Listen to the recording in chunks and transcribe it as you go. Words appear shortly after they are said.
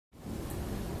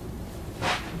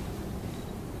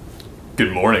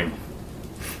Good morning.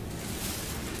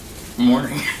 Good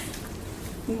morning.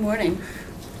 Good morning.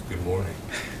 Good morning.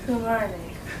 Good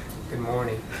morning. Good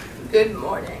morning. Good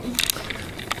morning.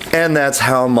 And that's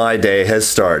how my day has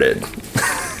started.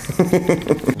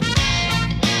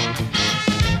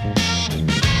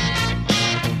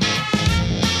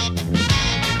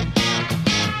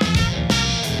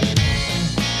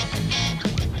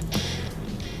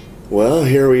 Well,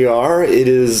 here we are. It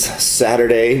is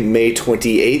Saturday, May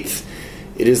 28th.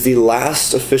 It is the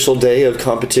last official day of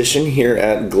competition here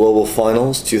at Global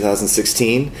Finals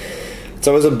 2016. It's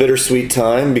always a bittersweet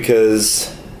time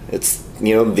because it's,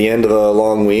 you know, the end of a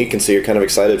long week, and so you're kind of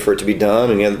excited for it to be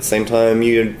done, and yet at the same time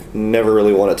you never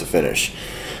really want it to finish.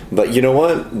 But you know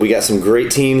what? We got some great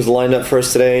teams lined up for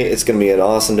us today. It's going to be an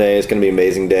awesome day. It's going to be an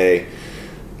amazing day.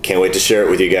 Can't wait to share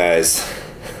it with you guys.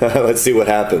 Let's see what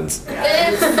happens.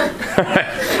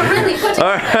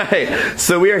 Alright,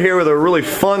 so we are here with a really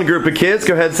fun group of kids.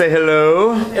 Go ahead and say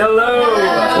hello.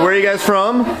 Hello. Where are you guys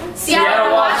from?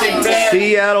 Seattle, Washington.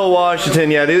 Seattle,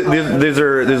 Washington. Yeah, these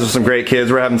are some great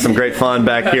kids. We're having some great fun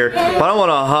back here. But I want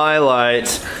to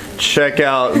highlight, check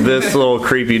out this little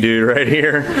creepy dude right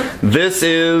here. This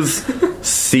is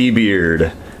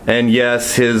Seabeard. And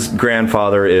yes, his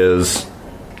grandfather is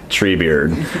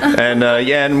Treebeard. And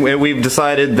yeah, and we've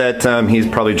decided that he's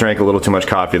probably drank a little too much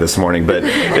coffee this morning, but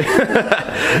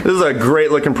this is a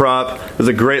great looking prop. This is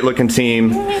a great looking team.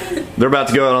 They're about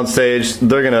to go out on stage.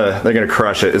 They're gonna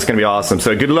crush it. It's gonna be awesome.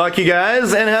 So good luck, you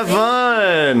guys, and have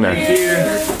fun. Thank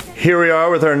you. Here we are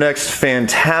with our next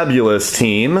fantabulous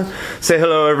team. Say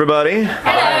hello, everybody.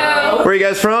 Hello. Where are you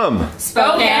guys from?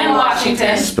 Spokane,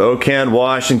 Washington. Spokane,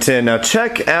 Washington. Now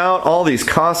check out all these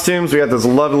costumes. We got this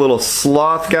lovely little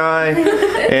sloth guy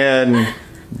and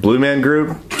Blue Man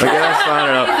Group, I guess. I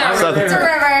don't know. It's a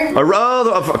river.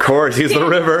 Oh, of course, he's the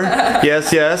river.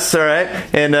 Yes, yes. All right.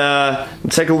 And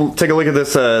take a look at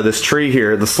this this tree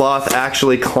here. The sloth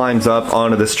actually climbs up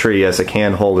onto this tree. Yes, it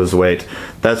can hold his weight.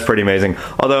 That's pretty amazing.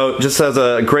 Although, just as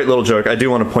a great little joke, I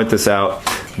do want to point this out.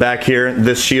 Back here,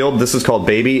 this shield, this is called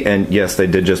Baby, and yes, they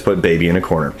did just put Baby in a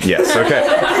corner. Yes, okay.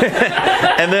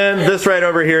 And then this right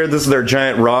over here, this is their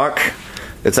giant rock.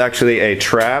 It's actually a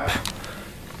trap.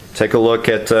 Take a look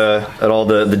at all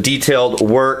the detailed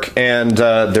work, and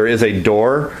there is a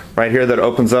door right here that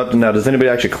opens up. Now, does anybody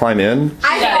actually climb in?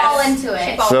 I fall into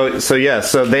it. So yeah,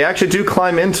 so they actually do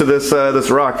climb into this this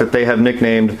rock that they have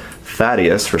nicknamed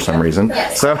Thaddeus for some reason.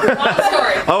 Yes. So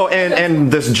oh, and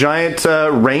this giant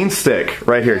rain stick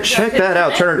right here. Check that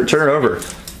out. Turn it over.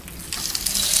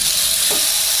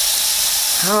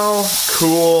 How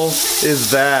cool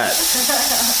is that?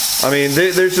 I mean,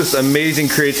 there's just amazing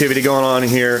creativity going on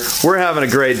here. We're having a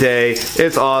great day.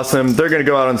 It's awesome. They're going to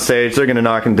go out on stage. They're going to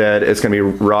knock 'em dead. It's going to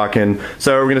be rocking.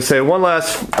 So we're going to say one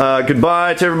last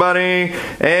goodbye to everybody,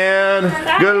 and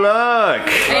good luck.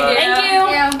 Thank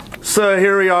you. So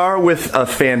here we are with a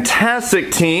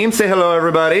fantastic team. Say hello,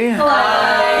 everybody.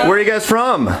 Hello. Where are you guys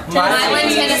from? Island,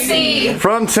 Tennessee.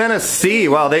 From Tennessee.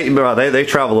 Wow, they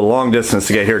traveled a long distance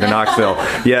to get here to Knoxville.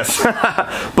 Yes.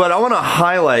 But I want to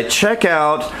highlight, check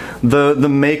out the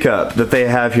makeup that they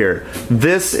have here.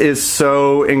 This is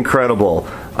so incredible.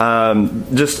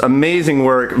 Just amazing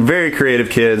work, very creative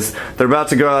kids. They're about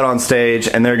to go out on stage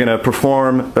and they're going to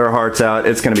perform their hearts out.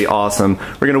 It's going to be awesome.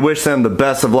 We're going to wish them the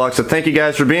best of luck. So thank you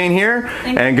guys for being here,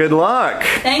 and good luck.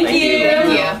 Thank you.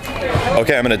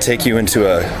 Okay, I'm going to take you into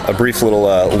a brief little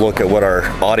look at what our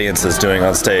audience is doing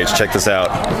on stage. Check this out.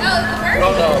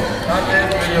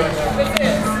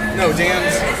 No,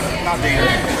 Dan's not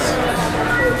Dan.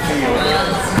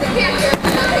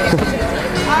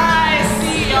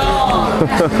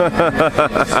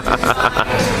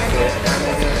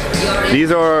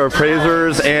 These are our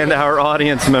appraisers and our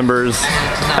audience members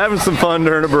having some fun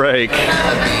during a break.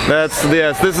 Yes,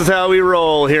 this is how we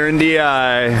roll here in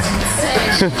DI.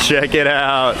 Check it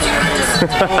out.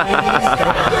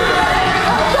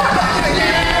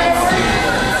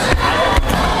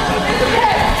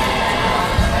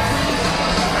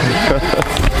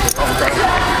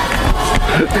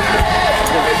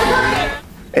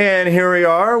 And here we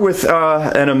are with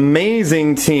an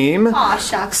amazing team. Aw,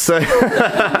 shucks. So,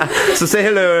 so say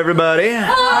hello, everybody.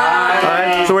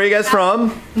 Hi. So where are you guys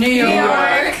from? New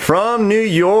York. From New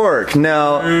York.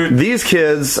 Now, these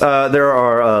kids, they're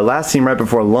our last team right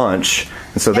before lunch.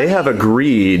 And so they have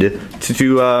agreed to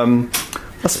do a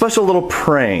special little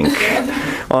prank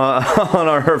on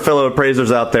our fellow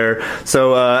appraisers out there.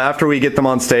 So after we get them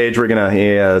on stage, we're gonna,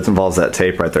 it involves that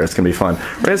tape right there. It's gonna be fun.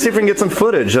 We're gonna see if we can get some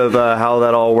footage of how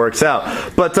that all works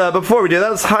out. But before we do that,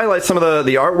 let's highlight some of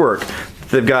the artwork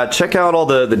they've got. Check out all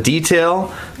the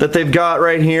detail that they've got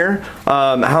right here.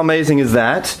 How amazing is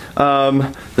that?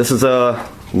 This is a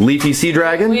leafy sea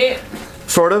dragon.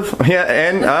 Sort of, yeah,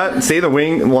 and see the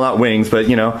wing, well not wings, but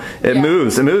you know, it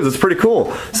moves, it's pretty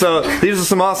cool. So these are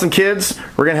some awesome kids.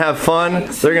 We're gonna have fun.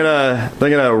 They're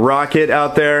gonna rock it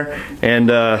out there, and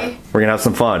we're gonna have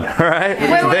some fun. All right,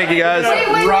 so thank you guys.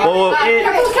 Careful, hold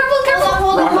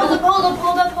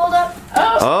up.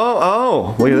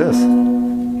 Oh, look at this.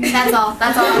 That's all.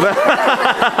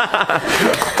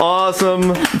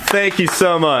 Awesome, thank you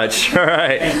so much. All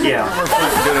right, Yeah. we're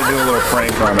gonna do a little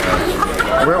prank on that.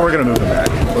 We're gonna move them back.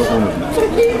 We'll move them back.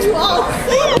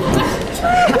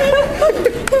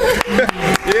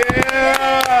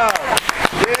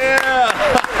 Yeah!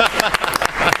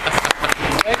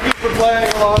 Thank you for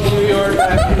playing along in New York. I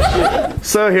appreciate it.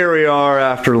 So here we are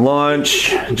after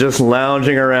lunch, just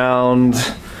lounging around.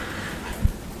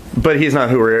 But he's not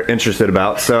who we're interested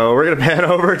about, so we're gonna pan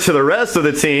over to the rest of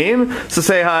the team. So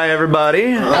say hi,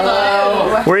 everybody.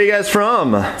 Hello. Where are you guys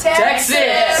from?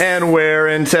 Texas. And where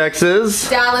in Texas?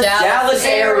 Dallas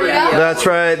area. That's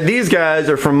right. These guys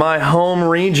are from my home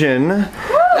region.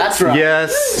 That's right.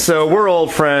 Yes, so we're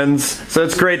old friends. So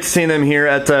it's great to see them here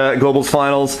at Global's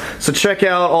Finals. So check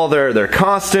out all their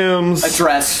costumes. A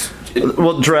dress.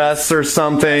 Well, dress or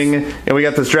something. And we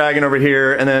got this dragon over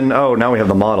here, and then now we have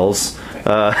the models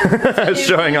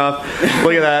showing off.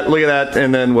 Look at that.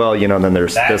 And then, well, you know, then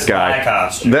there's this guy. My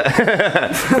costume.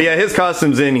 Yeah, his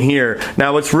costume's in here.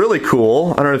 Now, what's really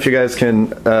cool, I don't know if you guys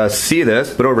can see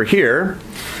this, but over here,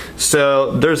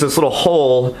 so there's this little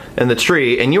hole in the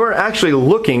tree, and you are actually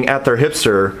looking at their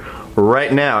hipster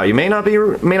right now. You may not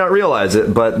realize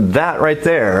it, but that right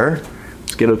there,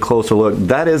 let's get a closer look.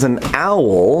 That is an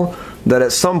owl that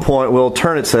at some point will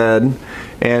turn its head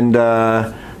and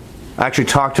actually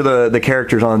talk to the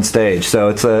characters on stage. So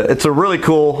it's a really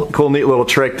cool, neat little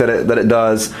trick that it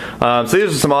does. So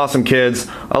these are some awesome kids.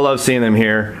 I love seeing them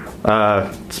here,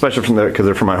 especially because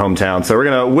they're from my hometown. So we're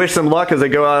gonna wish them luck as they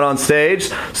go out on stage.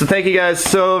 So thank you guys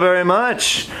so very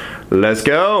much. Let's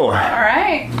go. All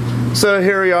right. So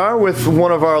here we are with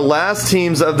one of our last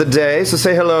teams of the day. So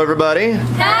say hello, everybody.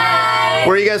 Hi.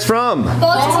 Where are you guys from?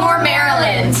 Baltimore,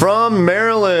 Maryland. From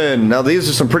Maryland. Now these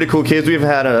are some pretty cool kids. We've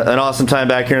had an awesome time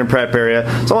back here in prep area.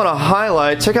 So I want to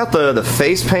highlight, check out the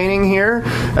face painting here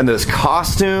and this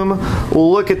costume.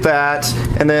 Look at that.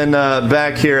 And then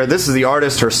back here, this is the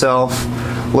artist herself.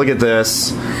 Look at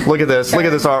this. Look at this. Look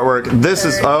at this artwork. This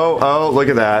is, oh, look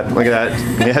at that. Look at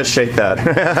that. Yeah, shake that.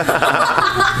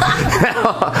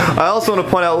 I also want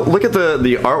to point out, look at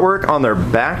the artwork on their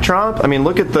backdrop. I mean,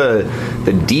 look at the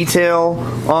detail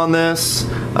on this.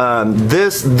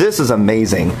 This is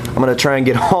amazing. I'm going to try and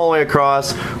get all the way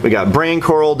across. We got brain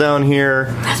coral down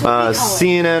here.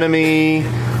 Sea anemone.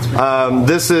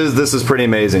 This is pretty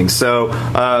amazing. So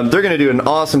they're going to do an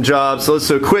awesome job. So let's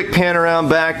do a quick pan around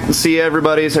back and see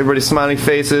everybody. So everybody's smiling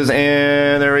faces,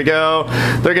 and there we go.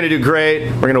 They're going to do great.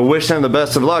 We're going to wish them the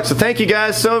best of luck. So thank you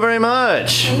guys so very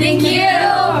much. Thank you.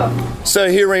 So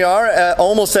here we are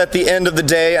almost at the end of the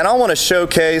day, and I want to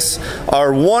showcase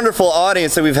our wonderful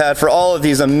audience that we've had for all of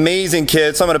these amazing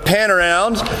kids. So I'm going to pan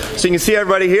around so you can see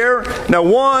everybody here. Now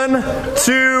 1,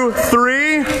 2,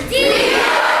 3.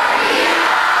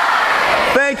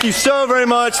 Thank you so very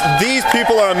much. These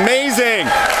people are amazing.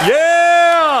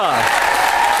 Yeah!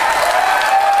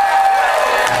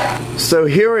 So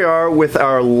here we are with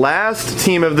our last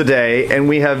team of the day, and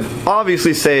we have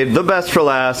obviously saved the best for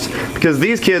last because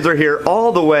these kids are here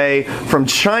all the way from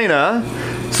China.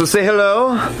 So say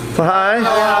hello. Hi.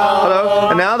 Hello.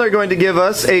 And now they're going to give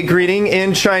us a greeting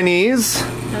in Chinese.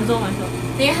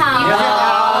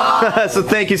 So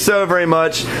thank you so very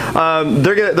much.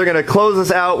 They're gonna close us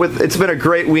out with. It's been a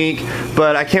great week,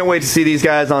 but I can't wait to see these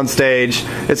guys on stage.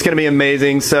 It's gonna be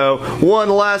amazing. So one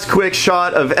last quick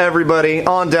shot of everybody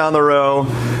on down the row.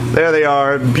 There they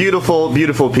are, beautiful,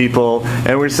 beautiful people,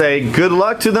 and we say good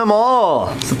luck to them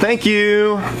all. So thank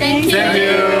you. Thank you.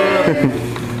 Thank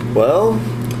you. Well,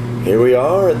 here we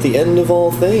are at the end of all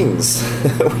things.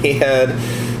 We had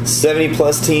 70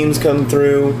 plus teams come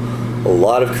through. A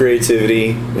lot of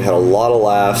creativity, we had a lot of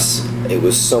laughs, it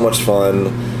was so much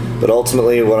fun, but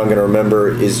ultimately what I'm going to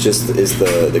remember is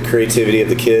the creativity of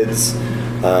the kids.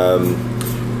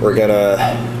 We're going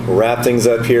to wrap things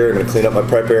up here, I'm going to clean up my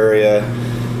prep area,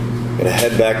 I'm going to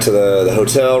head back to the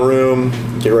hotel room,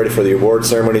 get ready for the award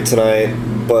ceremony tonight,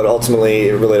 but ultimately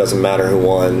it really doesn't matter who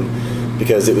won,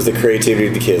 because it was the creativity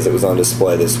of the kids that was on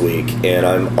display this week, and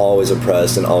I'm always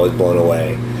impressed and always blown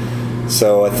away.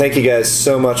 So thank you guys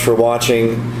so much for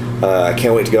watching. I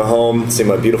can't wait to go home, see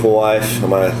my beautiful wife and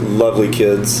my lovely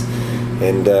kids.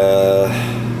 And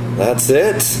that's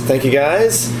it. Thank you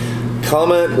guys.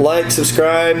 Comment, like,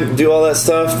 subscribe, do all that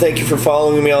stuff. Thank you for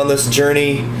following me on this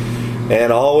journey.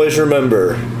 And always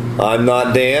remember, I'm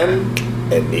not Dan,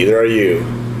 and neither are you.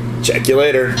 Check you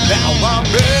later. Now I'm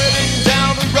heading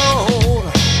down the road,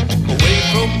 away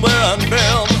from where I'm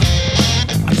from.